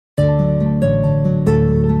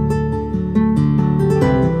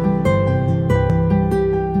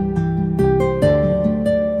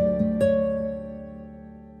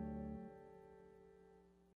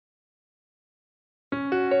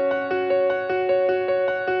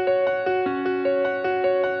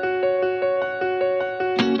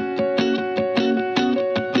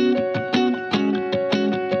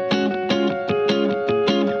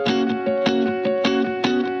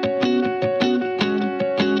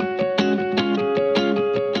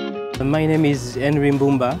My name is Henry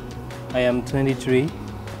Mbumba. I am 23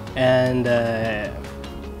 and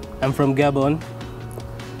I'm from Gabon.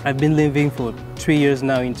 I've been living for 3 years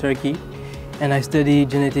now in Turkey and I study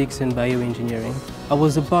genetics and bioengineering. I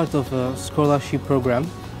was a part of a scholarship program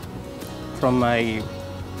from my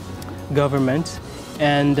government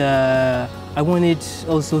and I wanted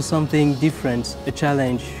also something different, a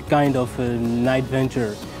challenge, kind of an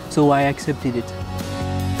adventure, so I accepted it.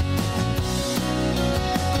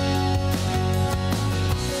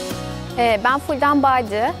 Ben Fulden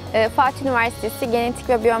Bağcı, Fatih Üniversitesi Genetik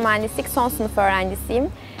ve Biyomühendislik son sınıf öğrencisiyim.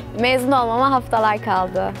 Mezun olmama haftalar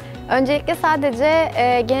kaldı. Öncelikle sadece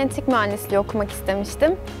genetik mühendisliği okumak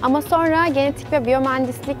istemiştim. Ama sonra genetik ve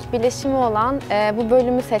biyomühendislik birleşimi olan bu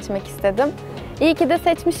bölümü seçmek istedim. İyi ki de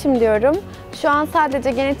seçmişim diyorum. Şu an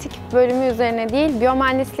sadece genetik bölümü üzerine değil,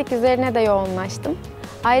 biyomühendislik üzerine de yoğunlaştım.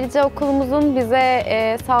 Ayrıca okulumuzun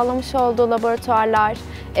bize sağlamış olduğu laboratuvarlar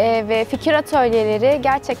ve fikir atölyeleri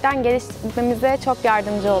gerçekten geliştirmemize çok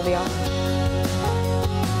yardımcı oluyor.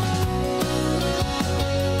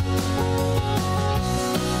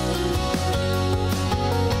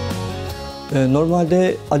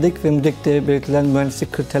 Normalde ADEK ve MÜDEK'te belirtilen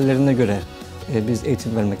mühendislik kriterlerine göre biz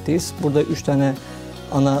eğitim vermekteyiz. Burada 3 tane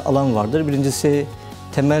ana alan vardır. Birincisi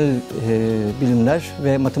temel bilimler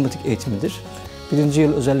ve matematik eğitimidir. Birinci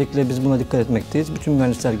yıl özellikle biz buna dikkat etmekteyiz. Bütün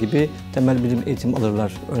mühendisler gibi temel bilim eğitim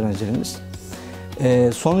alırlar öğrencilerimiz.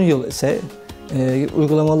 Son yıl ise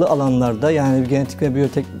uygulamalı alanlarda, yani genetik ve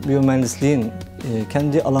biyomühendisliğin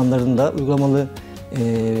kendi alanlarında uygulamalı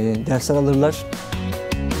dersler alırlar.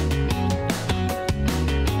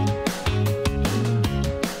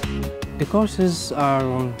 The courses are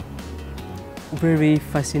very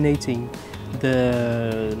fascinating.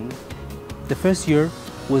 The first year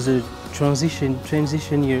was a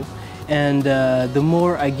transition year, and the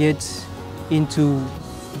more I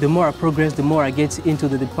progress, the more I get into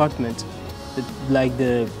the department, like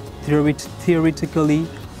the theoretically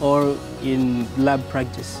or in lab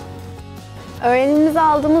practice. Öğrenimimize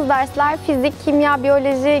aldığımız dersler fizik, kimya,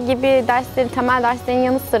 biyoloji gibi derslerin, temel derslerin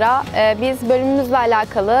yanı sıra biz bölümümüzle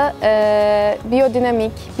alakalı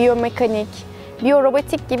biyodinamik, biyomekanik,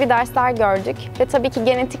 biyorobotik gibi dersler gördük. Ve tabii ki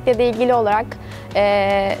genetikle de ilgili olarak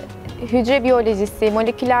hücre biyolojisi,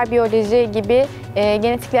 moleküler biyoloji gibi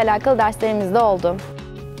genetikle alakalı derslerimiz de oldu.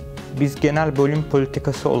 Biz genel bölüm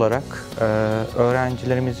politikası olarak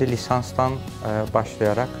öğrencilerimizi lisanstan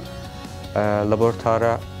başlayarak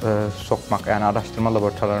laboratuvara sokmak, yani araştırma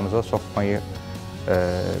laboratuvarlarımıza sokmayı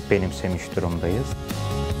benimsemiş durumdayız.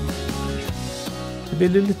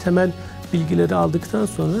 Belirli temel bilgileri aldıktan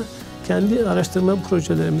sonra kendi araştırma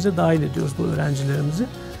projelerimize dahil ediyoruz bu öğrencilerimizi.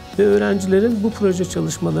 Ve öğrencilerin bu proje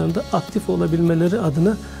çalışmalarında aktif olabilmeleri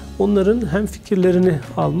adına onların hem fikirlerini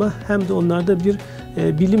alma hem de onlarda bir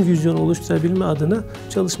bilim vizyonu oluşturabilme adına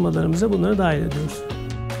çalışmalarımıza bunları dahil ediyoruz.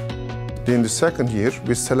 In the second year,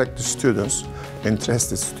 we select the students,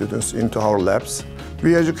 interested students, into our labs.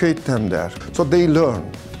 We educate them there. So they learn.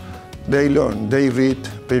 They read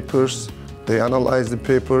papers, they analyze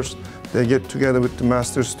the papers, they get together with the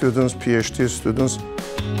master students, PhD students.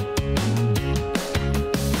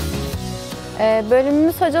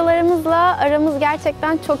 Bölümümüz hocalarımızla aramız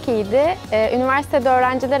gerçekten çok iyiydi. Üniversitede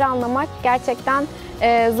öğrencileri anlamak gerçekten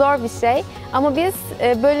zor bir şey. Ama biz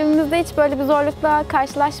bölümümüzde hiç böyle bir zorlukla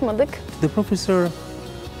karşılaşmadık. The professors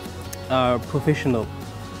are professional,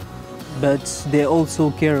 but they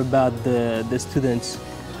also care about the students,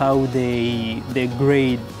 how their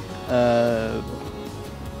grade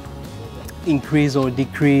increase or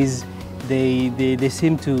decrease. They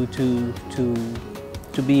seem to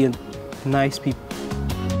be nice people.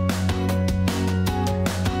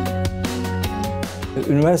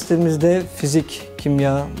 Üniversitemizde fizik,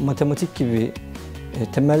 kimya, matematik gibi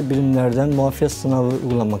temel bilimlerden muafiyet sınavı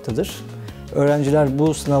uygulanmaktadır. Öğrenciler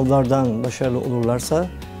bu sınavlardan başarılı olurlarsa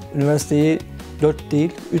üniversiteyi 4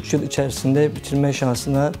 değil 3 yıl içerisinde bitirme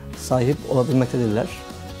şansına sahip olabilmektedirler.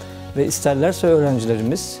 Ve isterlerse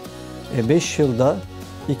öğrencilerimiz 5 yılda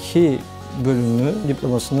 2 bölümü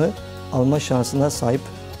diplomasını alma şansına sahip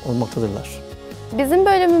olmaktadırlar. Bizim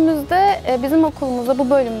bölümümüzde, bizim okulumuzda bu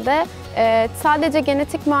bölümde sadece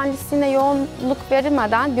genetik mühendisliğine yoğunluk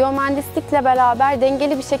verilmeden biyomühendislikle beraber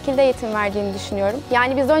dengeli bir şekilde eğitim verdiğini düşünüyorum.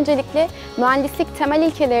 Yani biz öncelikle mühendislik temel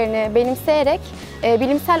ilkelerini benimseyerek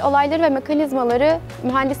bilimsel olayları ve mekanizmaları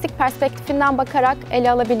mühendislik perspektifinden bakarak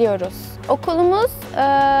ele alabiliyoruz. Okulumuz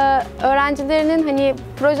öğrencilerinin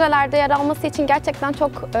projelerde yer alması için gerçekten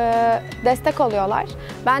çok destek oluyorlar.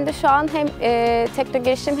 Ben de şu an hem Tekno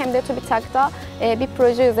Girişim hem de TÜBİTAK'ta bir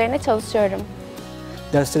proje üzerine çalışıyorum.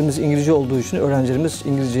 Derslerimiz İngilizce olduğu için öğrencilerimiz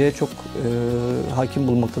İngilizceye çok hakim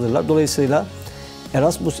bulunmaktadırlar. Dolayısıyla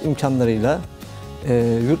Erasmus imkanlarıyla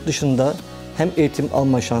yurt dışında hem eğitim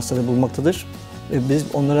alma şansları bulmaktadır. Biz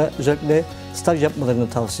onlara özellikle staj yapmalarını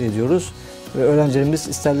tavsiye ediyoruz. Ve öğrencilerimiz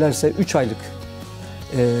isterlerse 3 aylık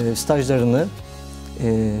stajlarını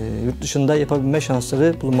yurt dışında yapabilme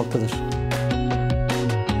şansları bulunmaktadır.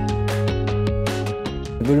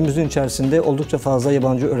 Bölümümüzün içerisinde oldukça fazla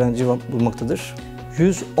yabancı öğrenci bulunmaktadır.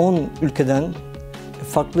 110 ülkeden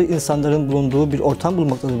farklı insanların bulunduğu bir ortam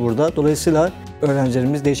bulunmaktadır burada. Dolayısıyla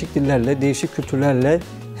öğrencilerimiz değişik dillerle, değişik kültürlerle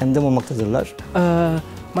hemdem olmaktadırlar.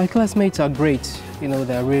 My classmates are great. You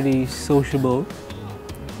know, they're really sociable.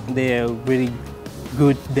 They are really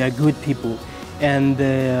good. They are good people. And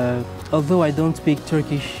although I don't speak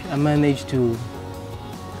Turkish, I managed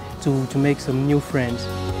to make some new friends.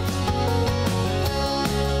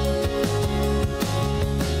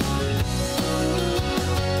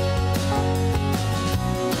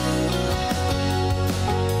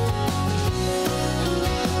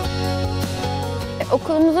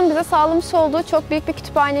 Okulumuzun bize sağlamış olduğu çok büyük bir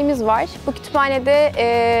kütüphanemiz var. Bu kütüphanede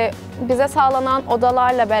bize sağlanan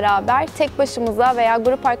odalarla beraber tek başımıza veya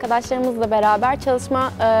grup arkadaşlarımızla beraber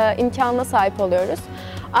çalışma imkanına sahip oluyoruz.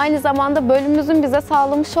 Aynı zamanda bölümümüzün bize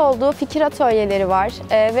sağlamış olduğu fikir atölyeleri var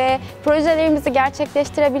ve projelerimizi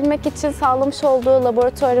gerçekleştirebilmek için sağlamış olduğu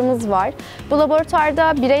laboratuvarımız var. Bu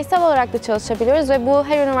laboratuvarda bireysel olarak da çalışabiliyoruz ve bu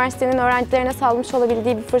her üniversitenin öğrencilerine sağlamış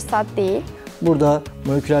olabildiği bir fırsat değil. Burada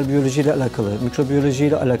moleküler biyolojiyle alakalı,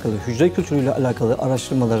 mikrobiyolojiyle alakalı, hücre kültürüyle alakalı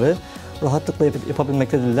araştırmaları rahatlıkla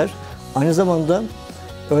yapabilmektedirler. Aynı zamanda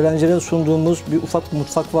öğrencilere sunduğumuz bir ufak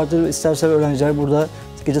mutfak vardır ve isterse öğrenciler burada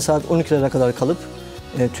gece saat 12'lere kadar kalıp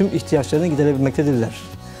tüm ihtiyaçlarını giderebilmektedirler.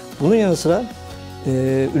 Bunun yanı sıra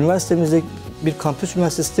üniversitemizde bir kampüs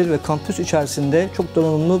üniversitesidir ve kampüs içerisinde çok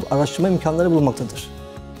donanımlı araştırma imkanları bulunmaktadır.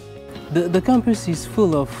 The campus is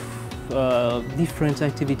full of different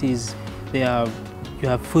activities. You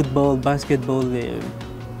have football, basketball,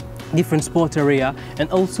 different sport area, and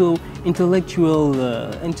also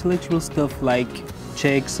intellectual stuff like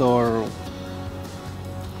chess or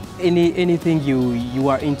anything you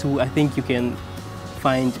are into. I think you can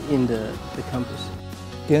find in the campus.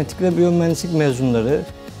 Genetik ve biyomühendislik mezunları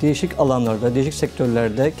değişik alanlarda, değişik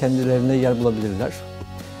sektörlerde kendilerine yer bulabilirler.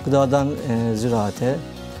 Gıdadan ziraate,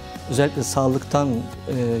 özellikle sağlıktan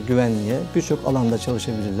güvenliğe birçok alanda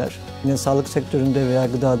çalışabilirler. Yine sağlık sektöründe veya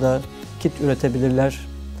gıdada kit üretebilirler.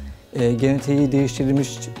 Genetiği değiştirilmiş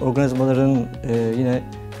organizmaların yine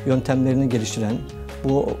yöntemlerini geliştiren,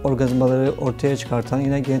 bu organizmaları ortaya çıkartan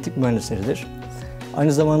yine genetik mühendisleridir.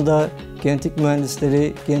 Aynı zamanda genetik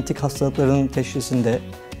mühendisleri genetik hastalıkların teşhisinde,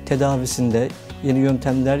 tedavisinde yeni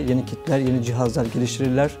yöntemler, yeni kitler, yeni cihazlar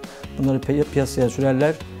geliştirirler. Bunları piyasaya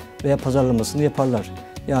sürerler veya pazarlamasını yaparlar.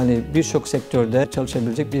 Yani birçok sektörde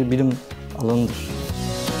çalışabilecek bir bilim alanıdır.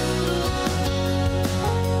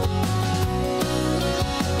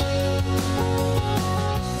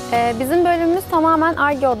 Bizim bölümümüz tamamen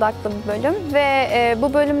Ar-Ge odaklı bir bölüm ve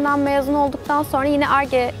bu bölümden mezun olduktan sonra yine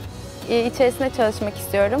Ar-Ge içerisinde çalışmak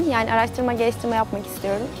istiyorum. Yani araştırma geliştirme yapmak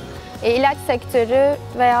istiyorum. İlaç sektörü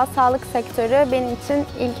veya sağlık sektörü benim için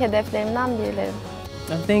ilk hedeflerimden birileri.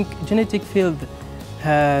 I think genetic field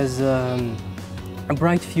has a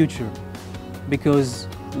bright future because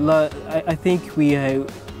I think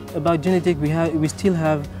about genetic we still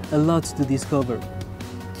have a lot to discover.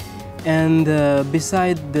 And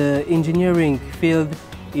beside the engineering field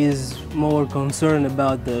is more concerned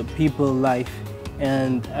about the people life,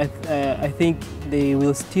 and I think they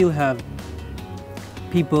will still have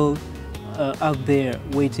people out there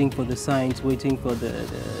waiting for the science, waiting for the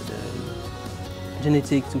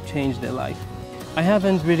genetic to change their life. I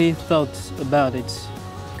haven't really thought about it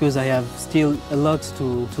because I have still a lot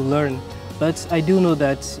to learn, but I do know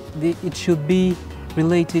that it should be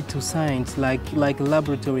related to science, like a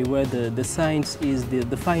laboratory where the science is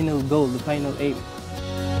the final goal, the final aim.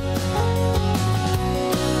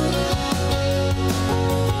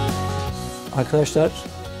 Arkadaşlar,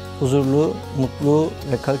 huzurlu, mutlu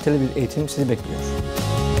ve kaliteli bir eğitim sizi bekliyor.